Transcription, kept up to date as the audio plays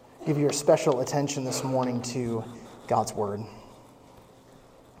give your special attention this morning to God's Word.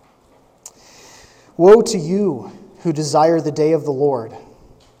 Woe to you who desire the day of the Lord.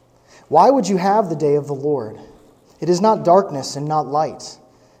 Why would you have the day of the Lord? It is not darkness and not light,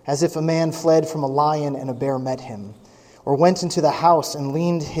 as if a man fled from a lion and a bear met him, or went into the house and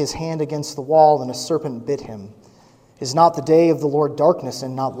leaned his hand against the wall and a serpent bit him. Is not the day of the Lord darkness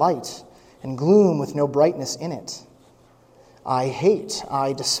and not light, and gloom with no brightness in it?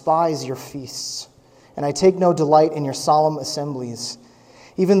 I despise your feasts, and I take no delight in your solemn assemblies.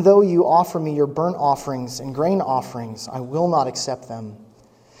 Even though you offer me your burnt offerings and grain offerings, I will not accept them.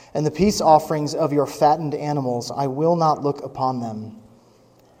 And the peace offerings of your fattened animals, I will not look upon them.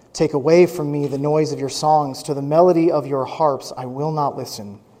 Take away from me the noise of your songs. To the melody of your harps I will not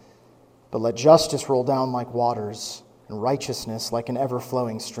listen. But let justice roll down like waters, and righteousness like an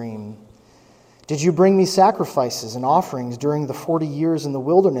ever-flowing stream. Did you bring me sacrifices and offerings during the 40 years in the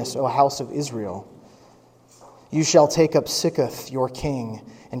wilderness, O house of Israel? You shall take up Sikkoth, your king,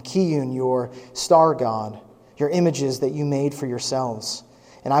 and Kiyun, your star god, your images that you made for yourselves.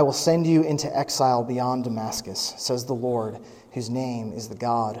 And I will send you into exile beyond Damascus, says the Lord, whose name is the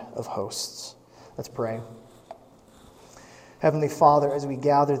God of hosts. Let's pray. Heavenly Father, as we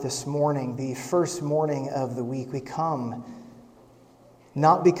gather this morning, the first morning of the week, we come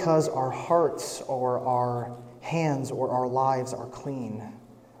not because our hearts or our hands or our lives are clean.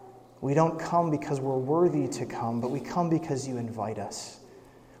 We don't come because we're worthy to come, but we come because you invite us.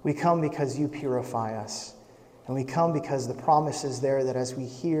 We come because you purify us. And we come because the promise is there that as we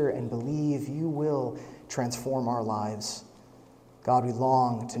hear and believe, you will transform our lives. God, we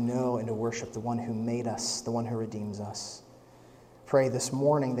long to know and to worship the one who made us, the one who redeems us. Pray this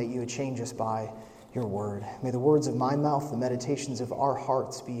morning that you would change us by your word. May the words of my mouth, the meditations of our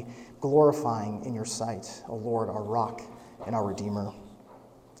hearts be glorifying in your sight, O Lord, our rock and our Redeemer.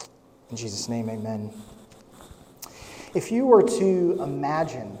 In Jesus' name, amen. If you were to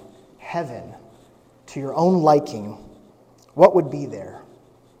imagine heaven to your own liking, what would be there?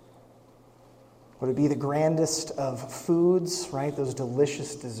 Would it be the grandest of foods, right? Those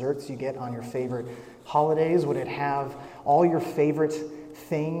delicious desserts you get on your favorite holidays? Would it have all your favorite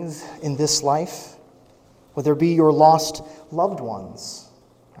things in this life? Would there be your lost loved ones,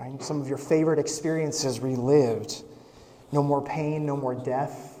 right? Some of your favorite experiences relived. No more pain, no more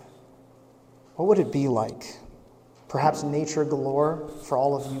death. What would it be like? Perhaps nature galore for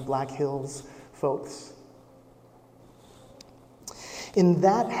all of you Black Hills folks. In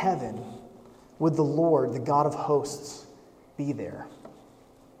that heaven, would the Lord, the God of hosts, be there?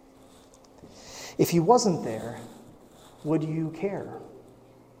 If he wasn't there, would you care?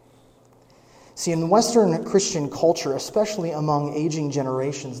 See, in Western Christian culture, especially among aging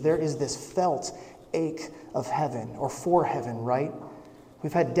generations, there is this felt ache of heaven, or for heaven, right?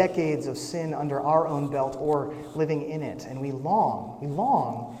 We've had decades of sin under our own belt or living in it, and we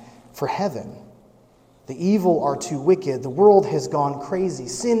long for heaven. The evil are too wicked. The world has gone crazy.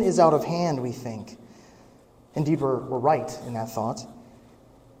 Sin is out of hand, we think. Indeed, we're right in that thought.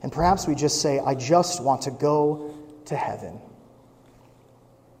 And perhaps we just say, I just want to go to heaven.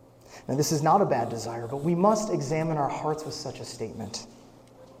 Now, this is not a bad desire, but we must examine our hearts with such a statement.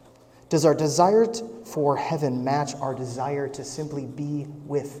 Does our desire for heaven match our desire to simply be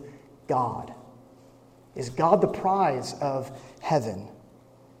with God? Is God the prize of heaven?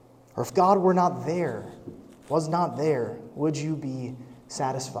 Or if God were not there, was not there, would you be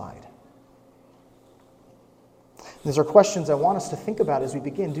satisfied? These are questions I want us to think about as we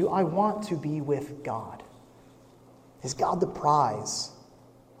begin. Do I want to be with God? Is God the prize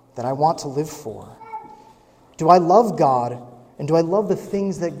that I want to live for? Do I love God, and do I love the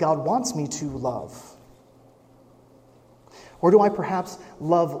things that God wants me to love? Or do I perhaps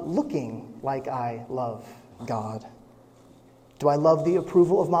love looking like I love God? Do I love the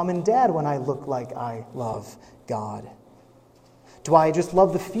approval of mom and dad when I look like I love God? Do I just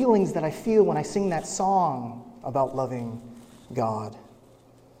love the feelings that I feel when I sing that song about loving God?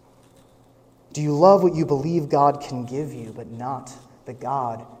 Do you love what you believe God can give you, but not the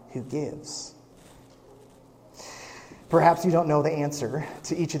God who gives? Perhaps you don't know the answer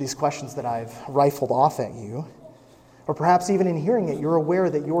to each of these questions that I've rifled off at you. Or perhaps even in hearing it, you're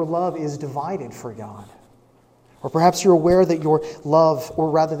aware that your love is divided for God. Or perhaps you're aware that your love, or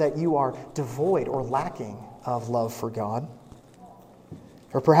rather that you are devoid or lacking of love for God.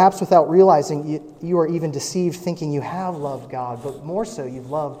 Or perhaps without realizing you are even deceived thinking you have loved God, but more so you've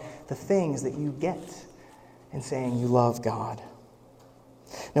loved the things that you get in saying you love God.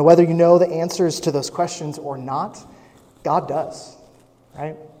 Now, whether you know the answers to those questions or not, God does,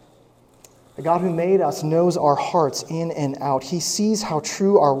 right? The God who made us knows our hearts in and out. He sees how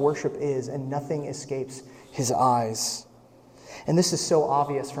true our worship is, and nothing escapes his eyes. And this is so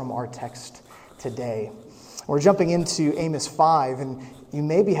obvious from our text today. We're jumping into Amos 5, and you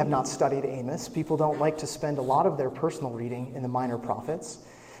maybe have not studied Amos. People don't like to spend a lot of their personal reading in the minor prophets.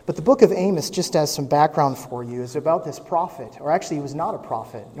 But the book of Amos, just as some background for you, is about this prophet, or actually he was not a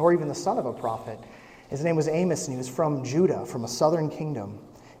prophet, nor even the son of a prophet. His name was Amos, and he was from Judah, from a southern kingdom.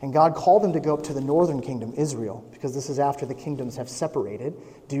 And God called him to go up to the northern kingdom, Israel, because this is after the kingdoms have separated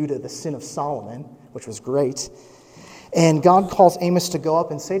due to the sin of Solomon, which was great. And God calls Amos to go up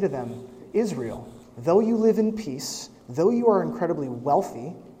and say to them, Israel, though you live in peace, though you are incredibly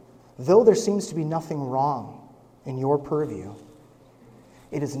wealthy, though there seems to be nothing wrong in your purview,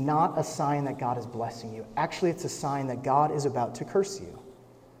 it is not a sign that God is blessing you. Actually, it's a sign that God is about to curse you.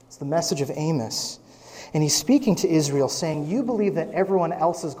 It's the message of Amos. And he's speaking to Israel, saying, you believe that everyone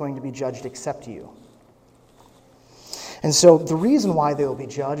else is going to be judged except you. And so the reason why they will be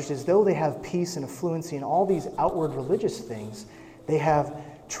judged is though they have peace and affluency and all these outward religious things, they have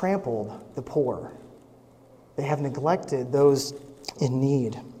trampled the poor. They have neglected those in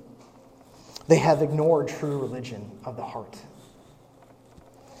need. They have ignored true religion of the heart.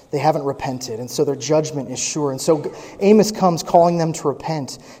 They haven't repented, and so their judgment is sure. And so Amos comes calling them to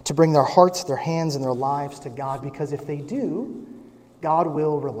repent, to bring their hearts, their hands, and their lives to God, because if they do, God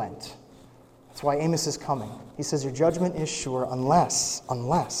will relent. That's why Amos is coming. He says your judgment is sure unless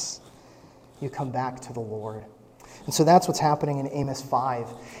you come back to the Lord. And so that's what's happening in Amos 5.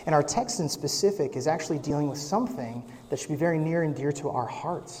 And our text in specific is actually dealing with something that should be very near and dear to our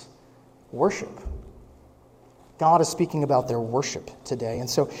hearts: worship. God is speaking about their worship today. And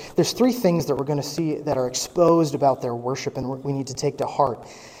so there's three things that we're going to see that are exposed about their worship and we need to take to heart.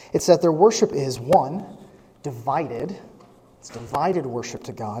 It's that their worship is, one, divided. It's divided worship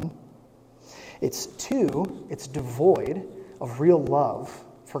to God. It's two, it's devoid of real love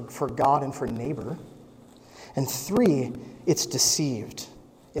for God and for neighbor. And three, it's deceived.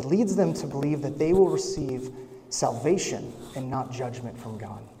 It leads them to believe that they will receive salvation and not judgment from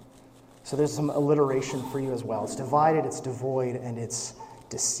God. So there's some alliteration for you as well. It's divided, it's devoid, and it's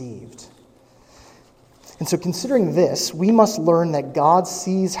deceived. And so considering this, we must learn that God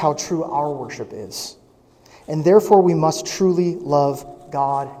sees how true our worship is. And therefore we must truly love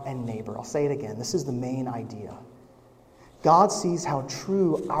God and neighbor. I'll say it again. This is the main idea. God sees how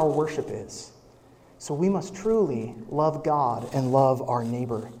true our worship is. So we must truly love God and love our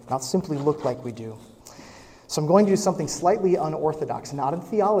neighbor, not simply look like we do. So I'm going to do something slightly unorthodox, not in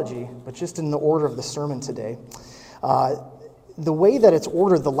theology, but just in the order of the sermon today. The way that it's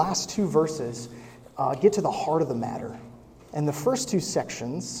ordered, the last two verses get to the heart of the matter. And the first two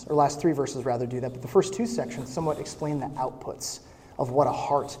sections, or last three verses rather do that, but the first two sections somewhat explain the outputs of what a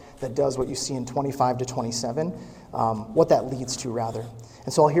heart that does what you see in 25 to 27, what that leads to rather.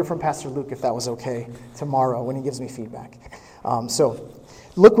 And so I'll hear from Pastor Luke, if that was okay, tomorrow when he gives me feedback. So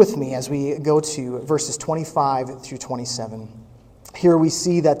look with me as we go to verses 25 through 27. Here we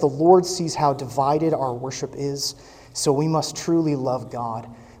see that the Lord sees how divided our worship is, so we must truly love God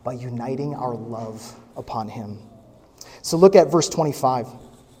by uniting our love upon him. So look at verse 25.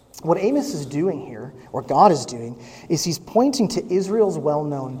 What Amos is doing here, or God is doing, is he's pointing to Israel's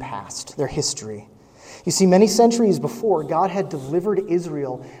well-known past, their history. You see, many centuries before, God had delivered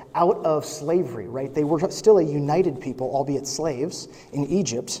Israel out of slavery, right? They were still a united people, albeit slaves, in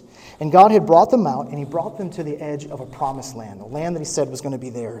Egypt. And God had brought them out, and he brought them to the edge of a promised land, a land that he said was going to be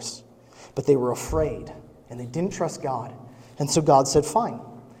theirs. But they were afraid, and they didn't trust God. And so God said, fine,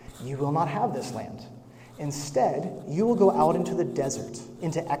 you will not have this land. Instead, you will go out into the desert,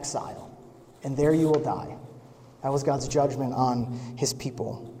 into exile, and there you will die. That was God's judgment on his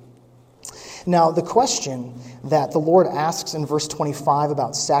people. Now, the question that the Lord asks in verse 25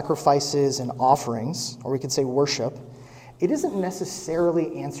 about sacrifices and offerings, or we could say worship, it isn't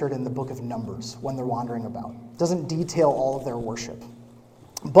necessarily answered in the book of Numbers when they're wandering about. It doesn't detail all of their worship.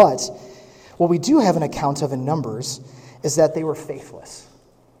 But what we do have an account of in Numbers is that they were faithless.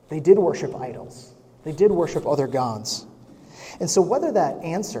 They did worship idols. They did worship other gods. And so whether that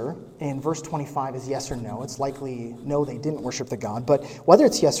answer in verse 25 is yes or no, it's likely no, they didn't worship the God. But whether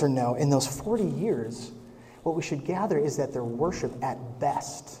it's yes or no, in those 40 years, what we should gather is that their worship at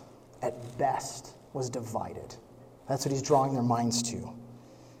best, was divided. That's what he's drawing their minds to.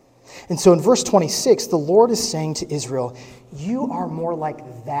 And so in verse 26, the Lord is saying to Israel, you are more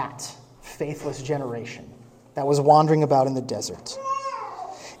like that faithless generation that was wandering about in the desert.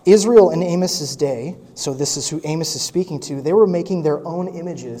 Israel in Amos's day, so this is who Amos is speaking to, they were making their own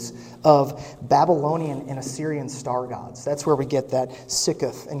images of Babylonian and Assyrian star gods. That's where we get that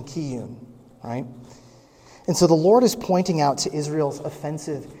Sikkuth and Kiyun. right? And so the Lord is pointing out to Israel's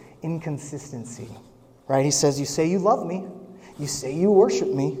offensive inconsistency, right? He says, you say you love me, you say you worship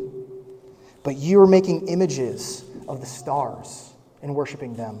me, but you are making images of the stars and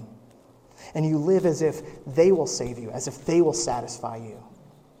worshiping them. And you live as if they will save you, as if they will satisfy you.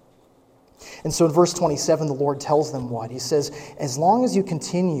 And so in verse 27, the Lord tells them what? He says, as long as you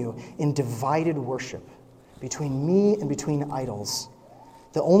continue in divided worship between me and between idols,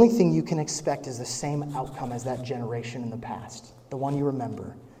 the only thing you can expect is the same outcome as that generation in the past, the one you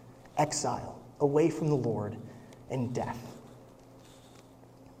remember: exile, away from the Lord, and death.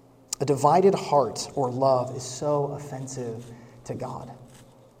 A divided heart or love is so offensive to God.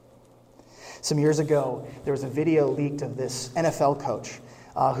 Some years ago, there was a video leaked of this NFL coach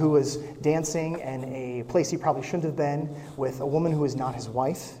who was dancing in a place he probably shouldn't have been with a woman who was not his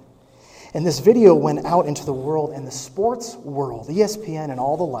wife. And this video went out into the world, and the sports world, ESPN and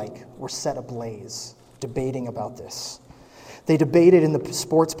all the like, were set ablaze, debating about this. They debated in the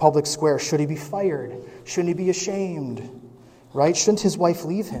sports public square, should he be fired? Shouldn't he be ashamed? Right? Shouldn't his wife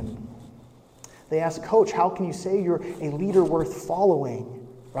leave him? They asked, Coach, how can you say you're a leader worth following?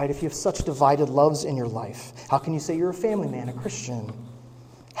 Right? If you have such divided loves in your life, how can you say you're a family man, a Christian?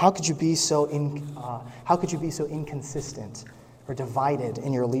 How could you be so inconsistent or divided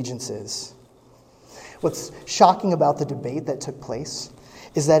in your allegiances? What's shocking about the debate that took place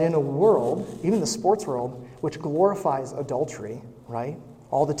is that in a world, even the sports world, which glorifies adultery, right?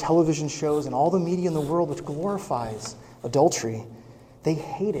 All the television shows and all the media in the world which glorifies adultery, they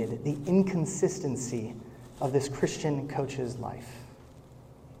hated the inconsistency of this Christian coach's life.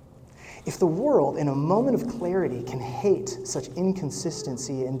 If the world, in a moment of clarity, can hate such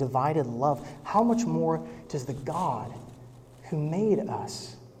inconsistency and divided love, how much more does the God who made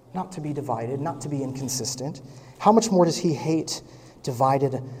us not to be divided, not to be inconsistent, how much more does he hate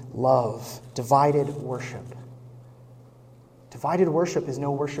divided love, divided worship? Divided worship is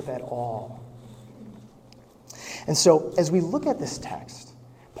no worship at all. And so, as we look at this text,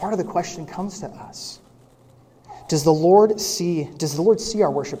 part of the question comes to us. Does the Lord see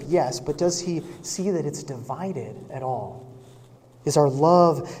our worship? Yes, but does he see that it's divided at all? Is our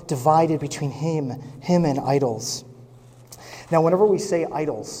love divided between him and idols? Now, whenever we say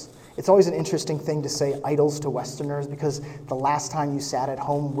idols, it's always an interesting thing to say idols to Westerners, because the last time you sat at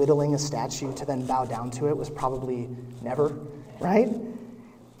home whittling a statue to then bow down to it was probably never, right?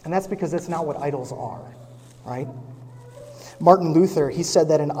 And that's because that's not what idols are, right? Martin Luther, he said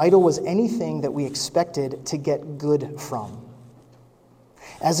that an idol was anything that we expected to get good from.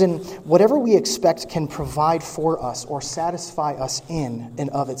 As in, whatever we expect can provide for us or satisfy us in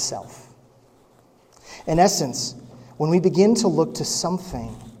and of itself. In essence, when we begin to look to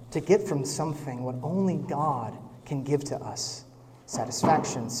something, to get from something what only God can give to us,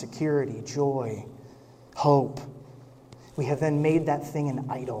 satisfaction, security, joy, hope, we have then made that thing an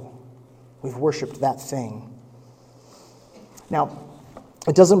idol. We've worshipped that thing. Now,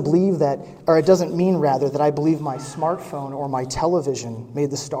 it doesn't mean that I believe my smartphone or my television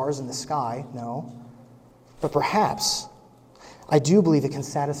made the stars in the sky, no. But perhaps I do believe it can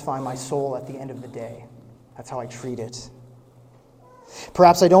satisfy my soul at the end of the day. That's how I treat it.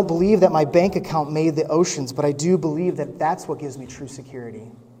 Perhaps I don't believe that my bank account made the oceans, but I do believe that that's what gives me true security,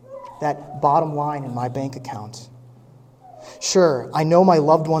 that bottom line in my bank account. Sure, I know my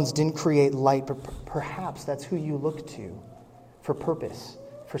loved ones didn't create light, but perhaps that's who you look to for purpose,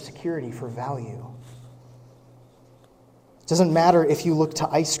 for security, for value. It doesn't matter if you look to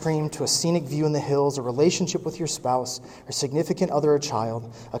ice cream, to a scenic view in the hills, a relationship with your spouse, or significant other or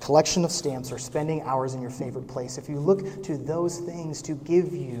child, a collection of stamps, or spending hours in your favorite place. If you look to those things to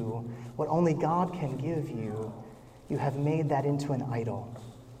give you what only God can give you, you have made that into an idol.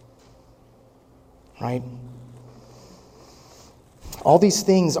 Right? All these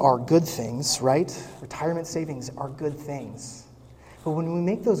things are good things, right? Retirement savings are good things. But when we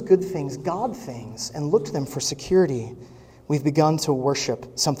make those good things God things and look to them for security, we've begun to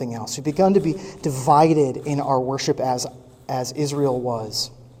worship something else. We've begun to be divided in our worship as Israel was.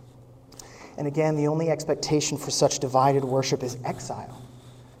 And again, the only expectation for such divided worship is exile,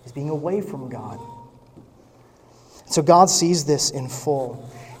 is being away from God. So God sees this in full.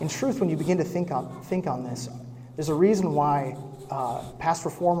 In truth, when you begin to think on this, there's a reason why past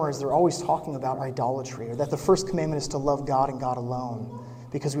reformers, they're always talking about idolatry, or that the first commandment is to love God and God alone,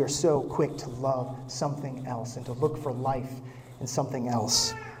 because we are so quick to love something else and to look for life in something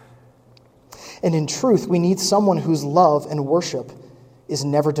else. And in truth, we need someone whose love and worship is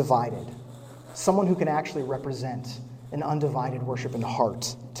never divided, someone who can actually represent an undivided worship and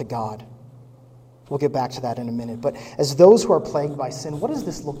heart to God. We'll get back to that in a minute. But as those who are plagued by sin, what does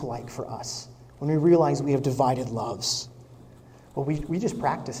this look like for us? when we realize we have divided loves? Well, we just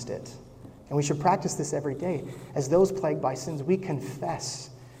practiced it. And we should practice this every day. As those plagued by sins, we confess.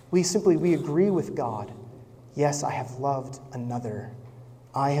 We agree with God. Yes, I have loved another.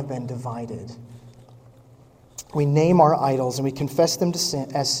 I have been divided. We name our idols and we confess them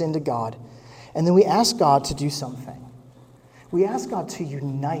as sin to God. And then we ask God to do something. We ask God to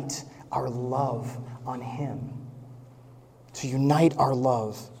unite our love on Him. To unite our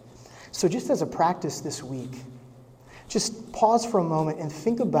love. So just as a practice this week, just pause for a moment and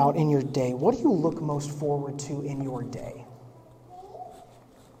think about in your day, what do you look most forward to in your day?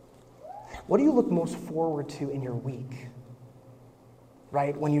 What do you look most forward to in your week?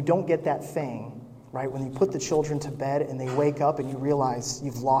 Right? When you don't get that thing, right? When you put the children to bed and they wake up and you realize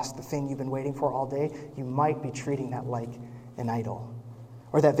you've lost the thing you've been waiting for all day, you might be treating that like an idol.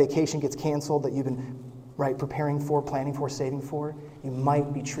 Or that vacation gets canceled that you've been preparing for, planning for, saving for, you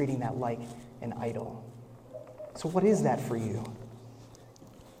might be treating that like an idol. So what is that for you?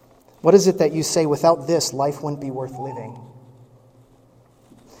 What is it that you say, without this, life wouldn't be worth living?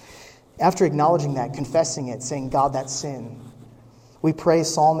 After acknowledging that, confessing it, saying, God, that's sin, we pray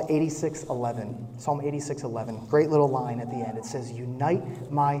Psalm 86:11. Psalm 86:11, great little line at the end. It says,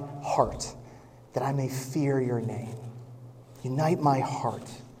 unite my heart that I may fear your name. Unite my heart.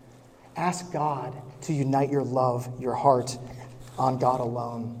 Ask God to unite your love, your heart, on God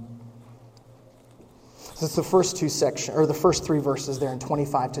alone. So it's the first the first three verses there in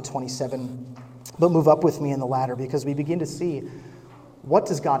 25 to 27. But move up with me in the latter, because we begin to see, what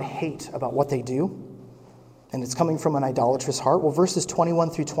does God hate about what they do? And it's coming from an idolatrous heart. Well, verses 21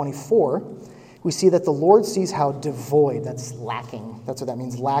 through 24, we see that the Lord sees how devoid, that's lacking, that's what that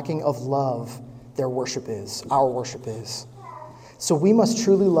means, lacking of love, their worship is, our worship is. So we must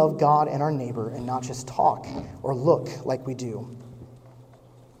truly love God and our neighbor and not just talk or look like we do.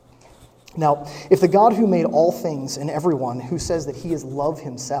 Now, if the God who made all things and everyone, who says that he is love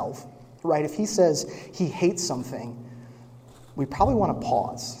himself, right, if he says he hates something, we probably want to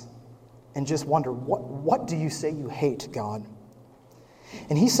pause and just wonder, what do you say you hate, God?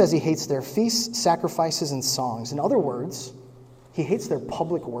 And he says he hates their feasts, sacrifices, and songs. In other words, he hates their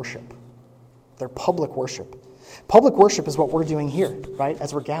public worship. Their public worship. Public worship is what we're doing here, right,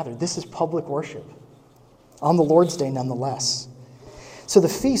 as we're gathered. This is public worship. On the Lord's Day, nonetheless. So the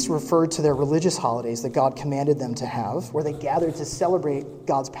feast referred to their religious holidays that God commanded them to have, where they gathered to celebrate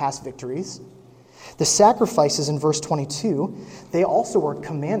God's past victories. The sacrifices in verse 22, they also were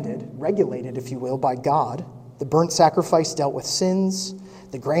commanded, regulated, if you will, by God. The burnt sacrifice dealt with sins.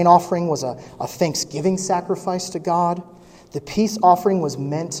 The grain offering was a thanksgiving sacrifice to God. The peace offering was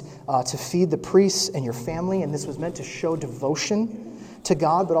meant to feed the priests and your family, and this was meant to show devotion to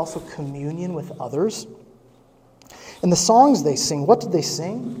God, but also communion with others. And the songs they sing, what did they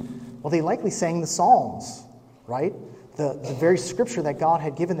sing? Well, they likely sang the Psalms, right? The very scripture that God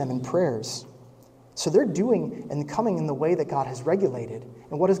had given them in prayers. So they're doing and coming in the way that God has regulated.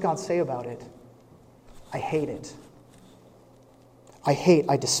 And what does God say about it? I hate it.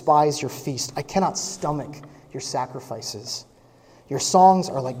 I despise your feast. I cannot stomach your sacrifices. Your songs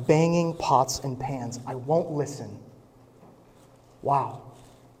are like banging pots and pans. I won't listen. Wow.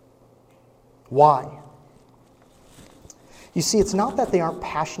 Why? You see, it's not that they aren't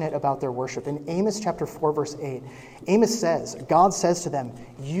passionate about their worship. In Amos chapter 4, verse 8, Amos says, God says to them,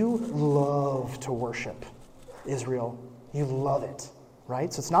 you love to worship, Israel. You love it,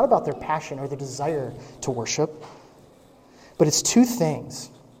 right? So it's not about their passion or their desire to worship, but it's two things.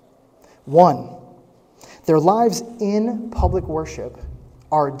 One, their lives in public worship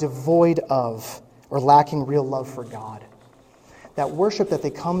are devoid of or lacking real love for God. That worship that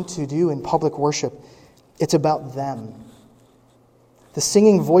they come to do in public worship, it's about them. The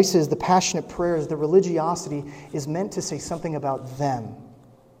singing voices, the passionate prayers, the religiosity is meant to say something about them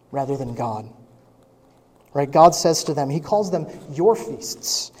rather than God. Right? God says to them, he calls them your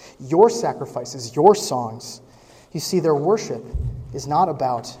feasts, your sacrifices, your songs. You see, their worship is not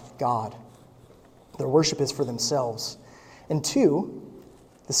about God. Their worship is for themselves. And two,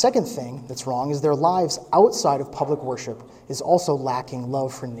 the second thing that's wrong is their lives outside of public worship is also lacking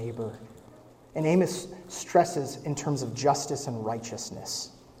love for neighbor. And Amos stresses in terms of justice and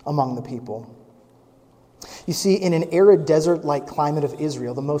righteousness among the people. You see, in an arid desert-like climate of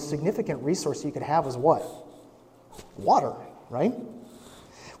Israel, the most significant resource you could have was what? Water, right?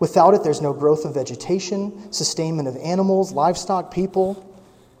 Without it, there's no growth of vegetation, sustainment of animals, livestock, people.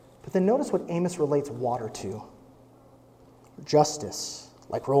 But then notice what Amos relates water to. Justice,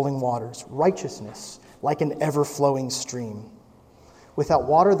 like rolling waters. Righteousness, like an ever-flowing stream. Without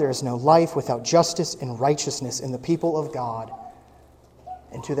water, there is no life. Without justice and righteousness in the people of God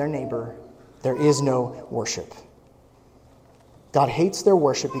and to their neighbor, there is no worship. God hates their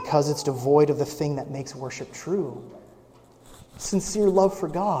worship because it's devoid of the thing that makes worship true. Sincere love for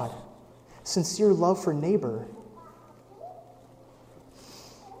God. Sincere love for neighbor.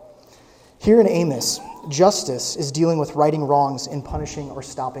 Here in Amos, justice is dealing with righting wrongs and punishing or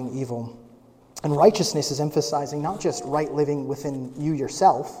stopping evil. And righteousness is emphasizing not just right living within you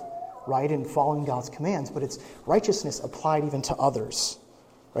yourself, right, and following God's commands, but it's righteousness applied even to others,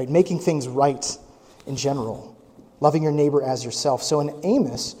 right, making things right in general, loving your neighbor as yourself. So in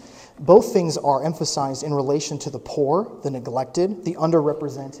Amos, both things are emphasized in relation to the poor, the neglected, the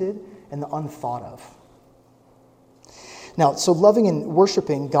underrepresented, and the unthought of. Now, so loving and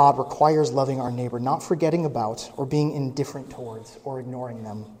worshiping God requires loving our neighbor, not forgetting about or being indifferent towards or ignoring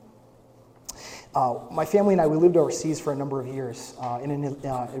them. My family and I, we lived overseas for a number of years in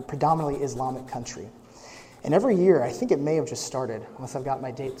a predominantly Islamic country. And every year, I think it may have just started, unless I've got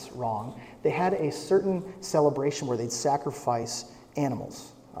my dates wrong, they had a certain celebration where they'd sacrifice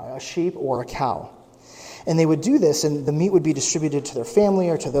animals, a sheep or a cow. And they would do this, and the meat would be distributed to their family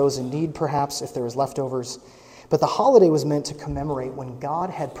or to those in need, perhaps, if there was leftovers. But the holiday was meant to commemorate when God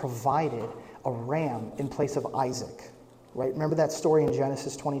had provided a ram in place of Isaac. Right? Remember that story in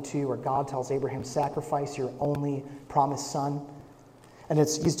Genesis 22 where God tells Abraham, sacrifice your only promised son? And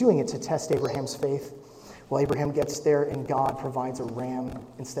he's doing it to test Abraham's faith. Well, Abraham gets there and God provides a ram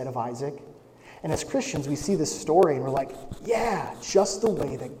instead of Isaac. And as Christians, we see this story and we're like, yeah, just the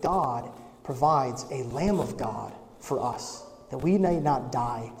way that God provides a Lamb of God for us, that we may not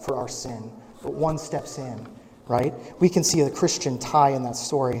die for our sin, but one steps in, right? We can see the Christian tie in that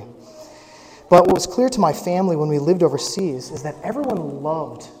story. But what was clear to my family when we lived overseas is that everyone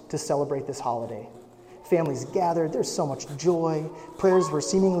loved to celebrate this holiday. Families gathered, there's so much joy, prayers were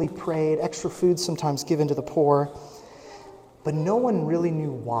seemingly prayed, extra food sometimes given to the poor. But no one really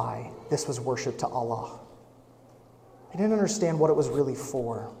knew why this was worship to Allah. They didn't understand what it was really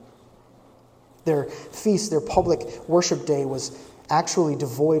for. Their feast, their public worship day was actually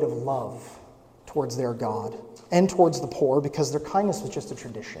devoid of love towards their God and towards the poor because their kindness was just a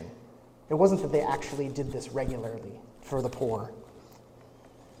tradition. It wasn't that they actually did this regularly for the poor.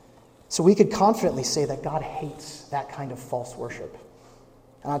 So we could confidently say that God hates that kind of false worship.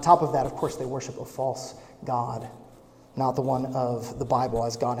 And on top of that, of course, they worship a false God, not the one of the Bible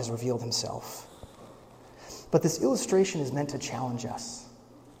as God has revealed himself. But this illustration is meant to challenge us.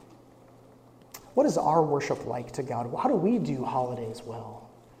 What is our worship like to God? How do we do holidays well?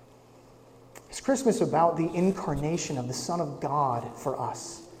 Is Christmas about the incarnation of the Son of God for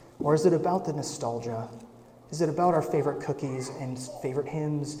us? Or is it about the nostalgia? Is it about our favorite cookies and favorite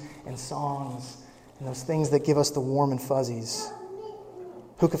hymns and songs and those things that give us the warm and fuzzies?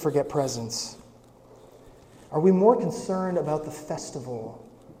 Who could forget presents? Are we more concerned about the festival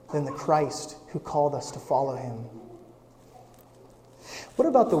than the Christ who called us to follow him? What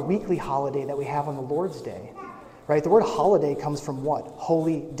about the weekly holiday that we have on the Lord's Day? Right? The word holiday comes from what?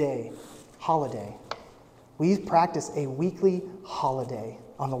 Holy day. Holiday. We practice a weekly holiday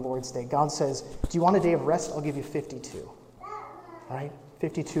on the Lord's Day. God says, do you want a day of rest? I'll give you 52. Right?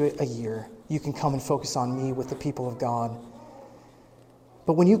 52 a year. You can come and focus on me with the people of God.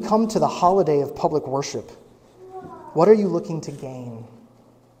 But when you come to the holiday of public worship, what are you looking to gain?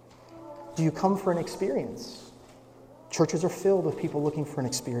 Do you come for an experience? Churches are filled with people looking for an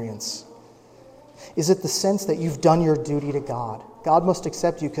experience. Is it the sense that you've done your duty to God? God must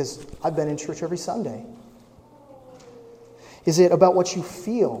accept you because I've been in church every Sunday. Is it about what you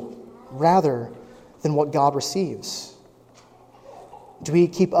feel rather than what God receives? Do we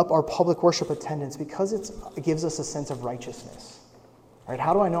keep up our public worship attendance because it gives us a sense of righteousness? Right?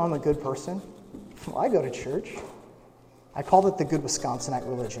 How do I know I'm a good person? Well, I go to church. I call it the good Wisconsinite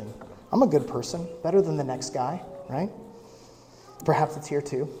religion. I'm a good person, better than the next guy, right? Perhaps it's here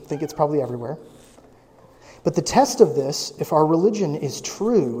too. I think it's probably everywhere. But the test of this, if our religion is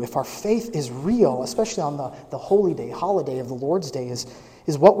true, if our faith is real, especially on the holy day, holiday of the Lord's Day, is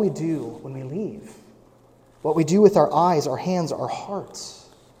what we do when we leave. What we do with our eyes, our hands, our hearts.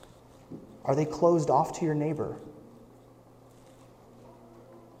 Are they closed off to your neighbor?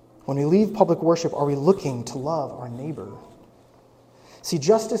 When we leave public worship, are we looking to love our neighbor? See,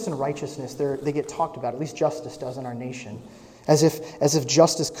 justice and righteousness, they get talked about, at least justice does in our nation, as if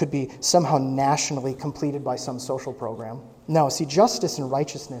justice could be somehow nationally completed by some social program. No, see, justice and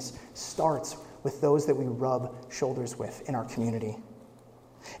righteousness starts with those that we rub shoulders with in our community.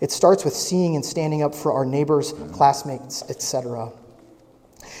 It starts with seeing and standing up for our neighbors, classmates, etc.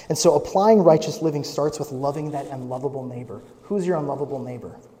 And so applying righteous living starts with loving that unlovable neighbor. Who's your unlovable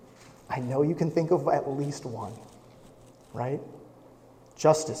neighbor? I know you can think of at least one, right?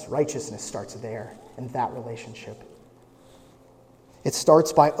 Justice, righteousness starts there, in that relationship. It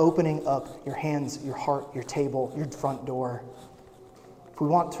starts by opening up your hands, your heart, your table, your front door. If we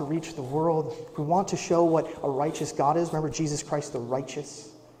want to reach the world, if we want to show what a righteous God is, remember Jesus Christ the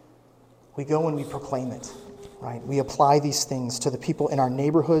righteous, we go and we proclaim it, right? We apply these things to the people in our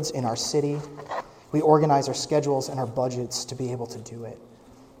neighborhoods, in our city. We organize our schedules and our budgets to be able to do it.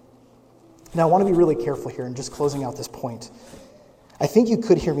 Now, I want to be really careful here in just closing out this point. I think you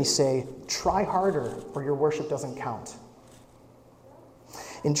could hear me say, try harder or your worship doesn't count.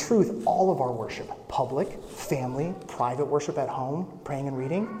 In truth, all of our worship, public, family, private worship at home, praying and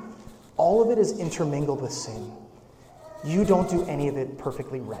reading, all of it is intermingled with sin. You don't do any of it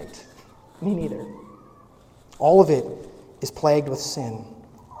perfectly right. Me neither. All of it is plagued with sin.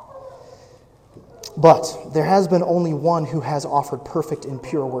 But there has been only one who has offered perfect and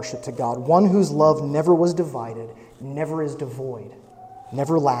pure worship to God, one whose love never was divided, never is devoid,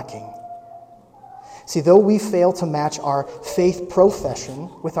 never lacking. See, though we fail to match our faith profession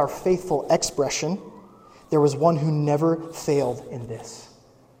with our faithful expression, there was one who never failed in this.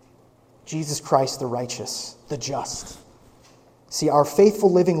 Jesus Christ, the righteous, the just. See, our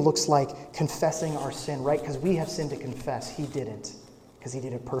faithful living looks like confessing our sin, right? Because we have sin to confess. He didn't, because he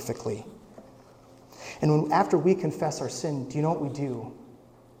did it perfectly. And after we confess our sin, do you know what we do?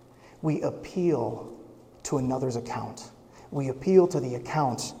 We appeal to another's account. We appeal to the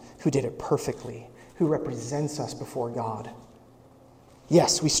account who did it perfectly, who represents us before God.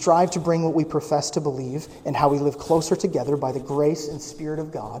 Yes, we strive to bring what we profess to believe and how we live closer together by the grace and Spirit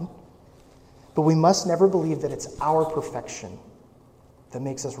of God. But we must never believe that it's our perfection that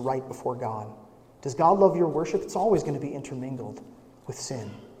makes us right before God. Does God love your worship? It's always going to be intermingled with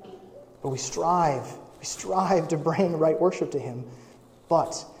sin. But we strive to bring right worship to him.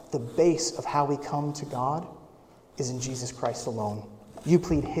 But the base of how we come to God is in Jesus Christ alone. You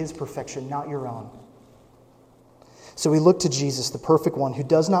plead his perfection, not your own. So we look to Jesus, the perfect one, who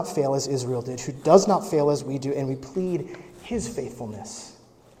does not fail as Israel did, who does not fail as we do, and we plead his faithfulness,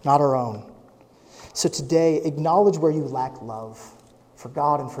 not our own. So today, acknowledge where you lack love for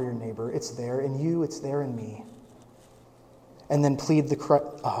God and for your neighbor. It's there in you, it's there in me. And then plead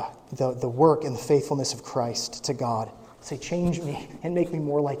the work and the faithfulness of Christ to God. Say, change me and make me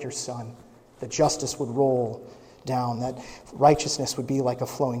more like your Son. That justice would roll down, that righteousness would be like a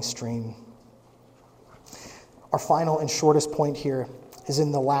flowing stream. Our final and shortest point here is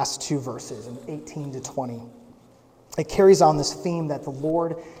in the last two verses, in 18 to 20. It carries on this theme that the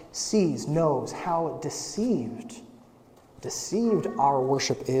Lord sees, knows how deceived our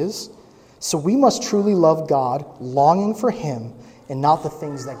worship is. So we must truly love God, longing for him, and not the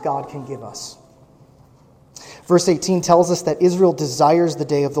things that God can give us. Verse 18 tells us that Israel desires the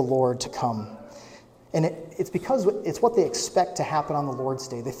day of the Lord to come. And it's because it's what they expect to happen on the Lord's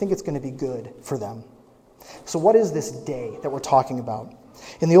day. They think it's going to be good for them. So what is this day that we're talking about?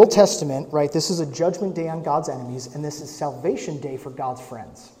 In the Old Testament, right, this is a judgment day on God's enemies, and this is salvation day for God's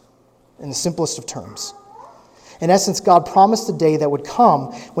friends, in the simplest of terms. In essence, God promised a day that would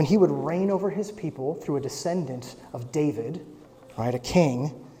come when he would reign over his people through a descendant of David, right, a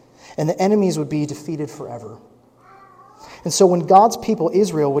king, and the enemies would be defeated forever. And so when God's people,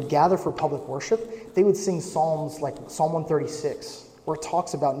 Israel, would gather for public worship, they would sing psalms like Psalm 136, where it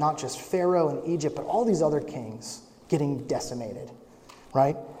talks about not just Pharaoh and Egypt, but all these other kings getting decimated,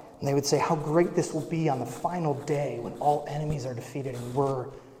 right? And they would say how great this will be on the final day when all enemies are defeated and we're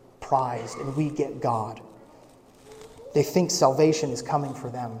prized and we get God. They think salvation is coming for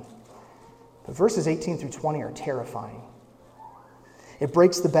them. But verses 18 through 20 are terrifying. It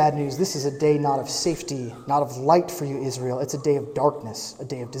breaks the bad news. This is a day not of safety, not of light for you, Israel. It's a day of darkness, a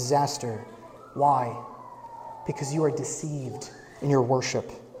day of disaster. Why? Because you are deceived in your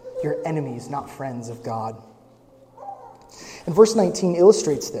worship. You're enemies, not friends of God. And verse 19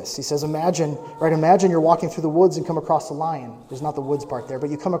 illustrates this. He says, imagine you're walking through the woods and come across a lion. There's not the woods part there,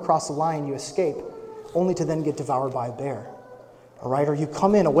 but you come across a lion, you escape, only to then get devoured by a bear. All right? Or you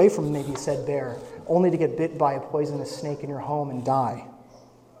come in away from maybe said bear, only to get bit by a poisonous snake in your home and die.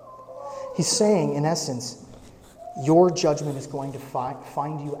 He's saying, in essence, your judgment is going to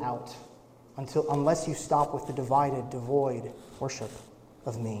find you out unless you stop with the divided, devoid worship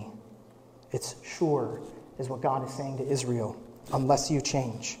of me. It's sure, is what God is saying to Israel, unless you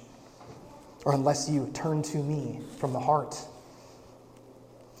change, or unless you turn to me from the heart.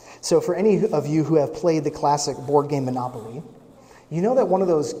 So for any of you who have played the classic board game Monopoly, you know that one of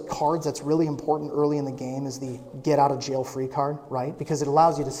those cards that's really important early in the game is the get out of jail free card, right? Because it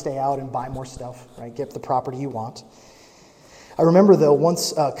allows you to stay out and buy more stuff, right? Get the property you want. I remember, though,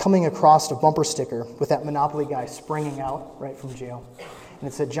 once coming across a bumper sticker with that Monopoly guy springing out right from jail. And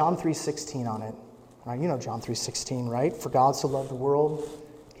it said John 3:16 on it. Right, you know John 3:16, right? For God so loved the world,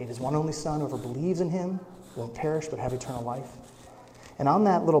 gave his one only Son, whoever believes in him won't perish but have eternal life. And on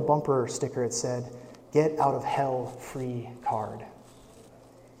that little bumper sticker it said, get out of hell free card.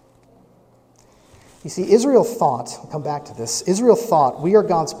 You see, Israel thought, I'll come back to this, Israel thought we are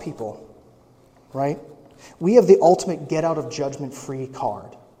God's people, right? We have the ultimate get out of judgment free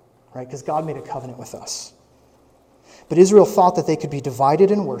card, right? Because God made a covenant with us. But Israel thought that they could be divided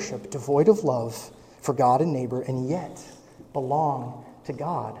in worship, devoid of love for God and neighbor, and yet belong to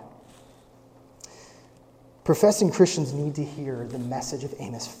God. Professing Christians need to hear the message of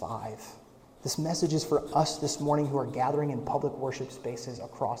Amos 5. This message is for us this morning who are gathering in public worship spaces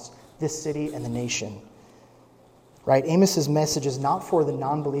across this city and the nation. Right? Amos's message is not for the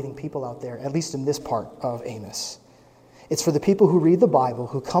non-believing people out there, at least in this part of Amos. It's for the people who read the Bible,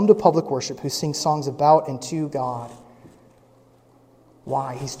 who come to public worship, who sing songs about and to God.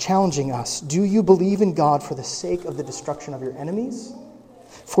 Why? He's challenging us. Do you believe in God for the sake of the destruction of your enemies?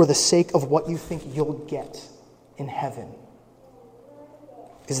 For the sake of what you think you'll get in heaven?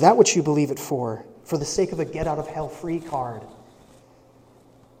 Is that what you believe it for? For the sake of a get out of hell free card?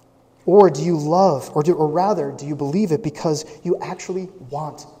 Or do you love, or rather, do you believe it because you actually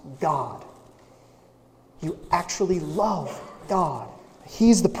want God? You actually love God.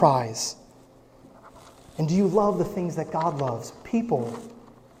 He's the prize. And do you love the things that God loves? People.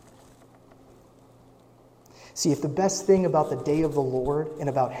 See, if the best thing about the day of the Lord and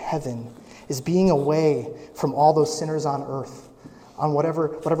about heaven is being away from all those sinners on earth, on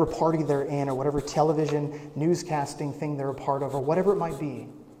whatever party they're in, or whatever television newscasting thing they're a part of, or whatever it might be,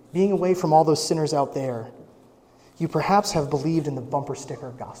 being away from all those sinners out there, you perhaps have believed in the bumper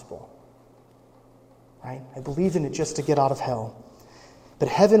sticker gospel. Right? I believed in it just to get out of hell. But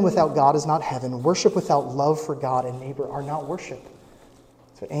heaven without God is not heaven. Worship without love for God and neighbor are not worship.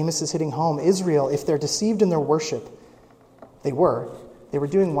 That's what Amos is hitting home. Israel, if they're deceived in their worship, they were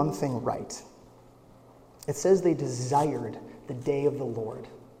doing one thing right. It says they desired the day of the Lord.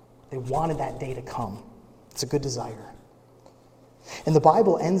 They wanted that day to come. It's a good desire. And the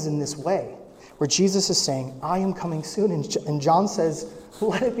Bible ends in this way, where Jesus is saying, I am coming soon. And John says,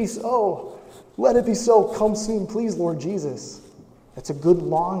 let it be so. Let it be so. Come soon, please, Lord Jesus. That's a good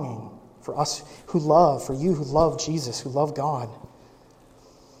longing for us who love, for you who love Jesus, who love God.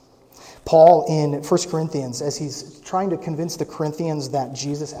 Paul in 1 Corinthians, as he's trying to convince the Corinthians that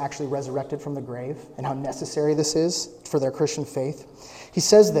Jesus actually resurrected from the grave and how necessary this is for their Christian faith, he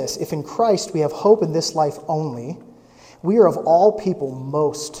says this, if in Christ we have hope in this life only, we are of all people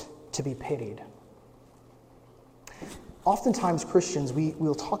most to be pitied. Oftentimes Christians,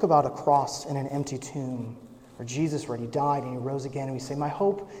 we'll talk about a cross and an empty tomb, or Jesus where he died and he rose again, and we say, my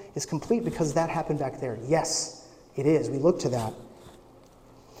hope is complete because that happened back there. Yes, it is. We look to that.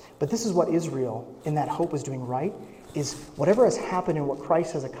 But this is what Israel in that hope was doing right, is whatever has happened and what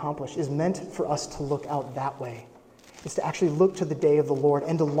Christ has accomplished is meant for us to look out that way. It's to actually look to the day of the Lord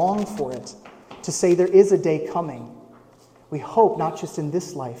and to long for it, to say there is a day coming. We hope not just in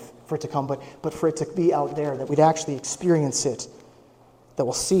this life for it to come, but for it to be out there, that we'd actually experience it, that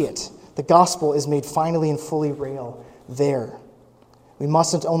we'll see it. The gospel is made finally and fully real there. We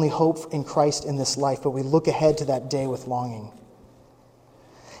mustn't only hope in Christ in this life, but we look ahead to that day with longing.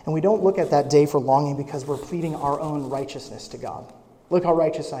 And we don't look at that day for longing because we're pleading our own righteousness to God. Look how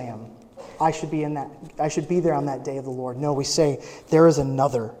righteous I am. I should be there on that day of the Lord. No, we say, there is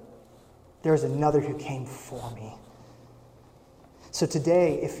another. There is another who came for me. So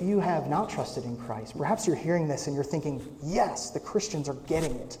today, if you have not trusted in Christ, perhaps you're hearing this and you're thinking, yes, the Christians are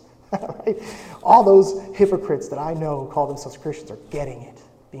getting it. Right? All those hypocrites that I know who call themselves Christians are getting it,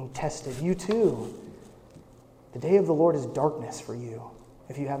 being tested. You too. The day of the Lord is darkness for you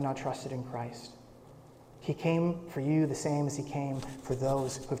if you have not trusted in Christ. He came for you the same as he came for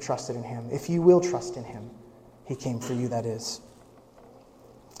those who have trusted in him. If you will trust in him, he came for you, that is.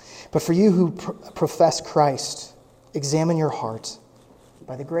 But for you who profess Christ, examine your heart.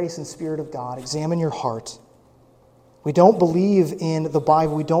 By the grace and Spirit of God, examine your heart. We don't believe in the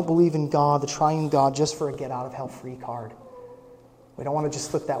Bible. We don't believe in God, the triune God, just for a get-out-of-hell-free card. We don't want to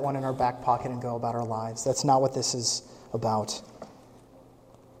just slip that one in our back pocket and go about our lives. That's not what this is about.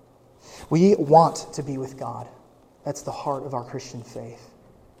 We want to be with God. That's the heart of our Christian faith.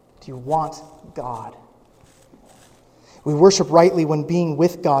 Do you want God? We worship rightly when being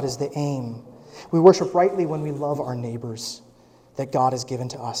with God is the aim. We worship rightly when we love our neighbors that God has given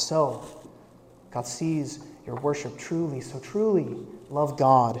to us. So, God sees your worship truly. So truly love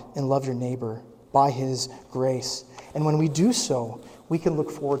God and love your neighbor by his grace. And when we do so, we can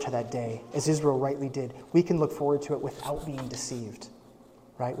look forward to that day, as Israel rightly did. We can look forward to it without being deceived.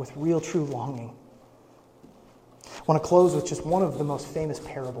 right? With real, true longing. I want to close with just one of the most famous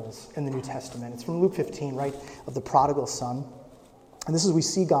parables in the New Testament. It's from Luke 15, right, of the prodigal son. And this is, we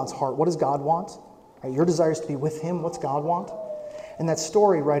see God's heart. What does God want? Right, your desire is to be with him. What's God want? In that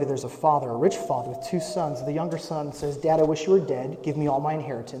story, right, there's a father, a rich father with two sons. The younger son says, Dad, I wish you were dead. Give me all my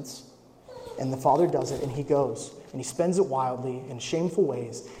inheritance. And the father does it, and he goes. And he spends it wildly in shameful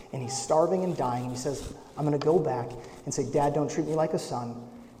ways. And he's starving and dying. And he says, I'm going to go back and say, Dad, don't treat me like a son.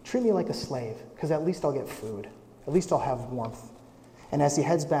 Treat me like a slave, because at least I'll get food. At least I'll have warmth. And as he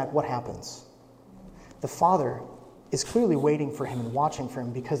heads back, what happens? The father is clearly waiting for him and watching for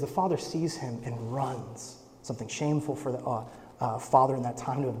him, because the father sees him and runs. Something shameful for the father in that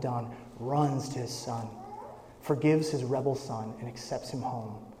time to have done. Runs to his son, forgives his rebel son, and accepts him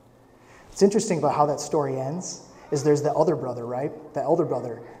home. What's interesting about how that story ends is there's the other brother, right? The elder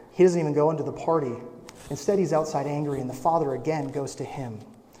brother. He doesn't even go into the party. Instead, he's outside angry, and the father again goes to him,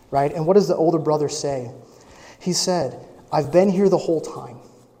 right? And what does the older brother say? He said, I've been here the whole time.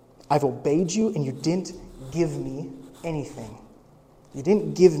 I've obeyed you, and you didn't give me anything. You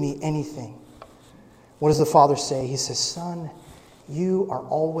didn't give me anything. What does the father say? He says, Son, you are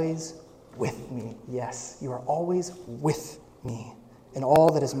always with me. Yes, you are always with me. And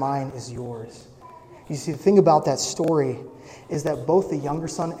all that is mine is yours. You see, the thing about that story is that both the younger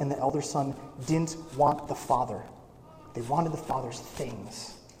son and the elder son didn't want the father. They wanted the father's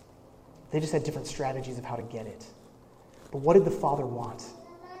things. They just had different strategies of how to get it. But what did the father want?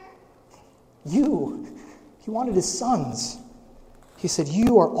 You. He wanted his sons. He said,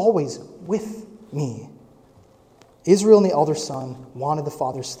 you are always with me. Israel and the elder son wanted the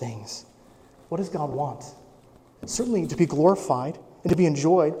father's things. What does God want? Certainly to be glorified and to be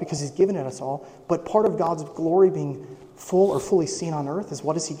enjoyed, because he's given it us all. But part of God's glory being full or fully seen on earth is,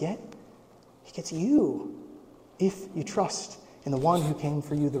 what does he get? He gets you, if you trust in the one who came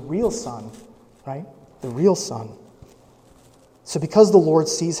for you, the real son, right? The real son. So because the Lord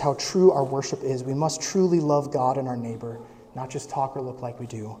sees how true our worship is, we must truly love God and our neighbor, not just talk or look like we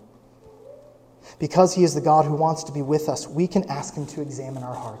do. Because he is the God who wants to be with us, we can ask him to examine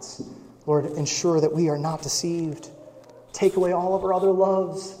our hearts. Lord, ensure that we are not deceived. Take away all of our other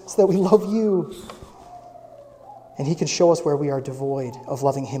loves so that we love you. And he can show us where we are devoid of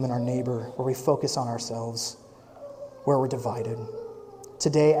loving him and our neighbor, where we focus on ourselves, where we're divided.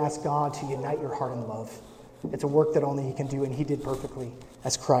 Today, ask God to unite your heart in love. It's a work that only he can do, and he did perfectly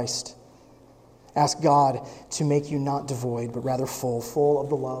as Christ. Ask God to make you not devoid, but rather full of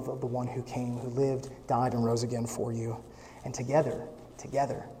the love of the one who came, who lived, died, and rose again for you. And together,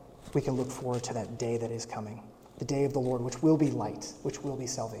 we can look forward to that day that is coming, the day of the Lord, which will be light, which will be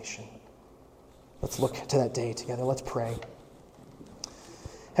salvation. Let's look to that day together. Let's pray.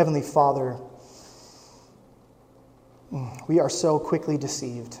 Heavenly Father, we are so quickly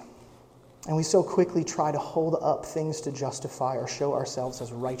deceived, and we so quickly try to hold up things to justify or show ourselves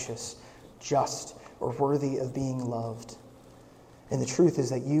as righteous, just, or worthy of being loved. And the truth is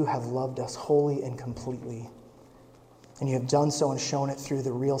that you have loved us wholly and completely. And you have done so and shown it through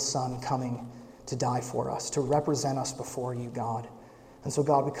the real Son coming to die for us, to represent us before you, God. And so,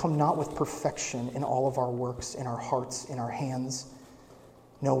 God, we come not with perfection in all of our works, in our hearts, in our hands.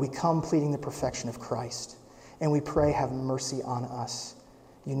 No, we come pleading the perfection of Christ. And we pray, have mercy on us.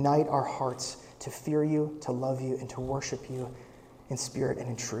 Unite our hearts to fear you, to love you, and to worship you in spirit and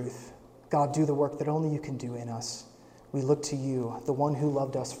in truth. God, do the work that only you can do in us. We look to you, the one who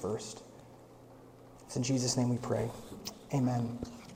loved us first. It's in Jesus' name we pray. Amen.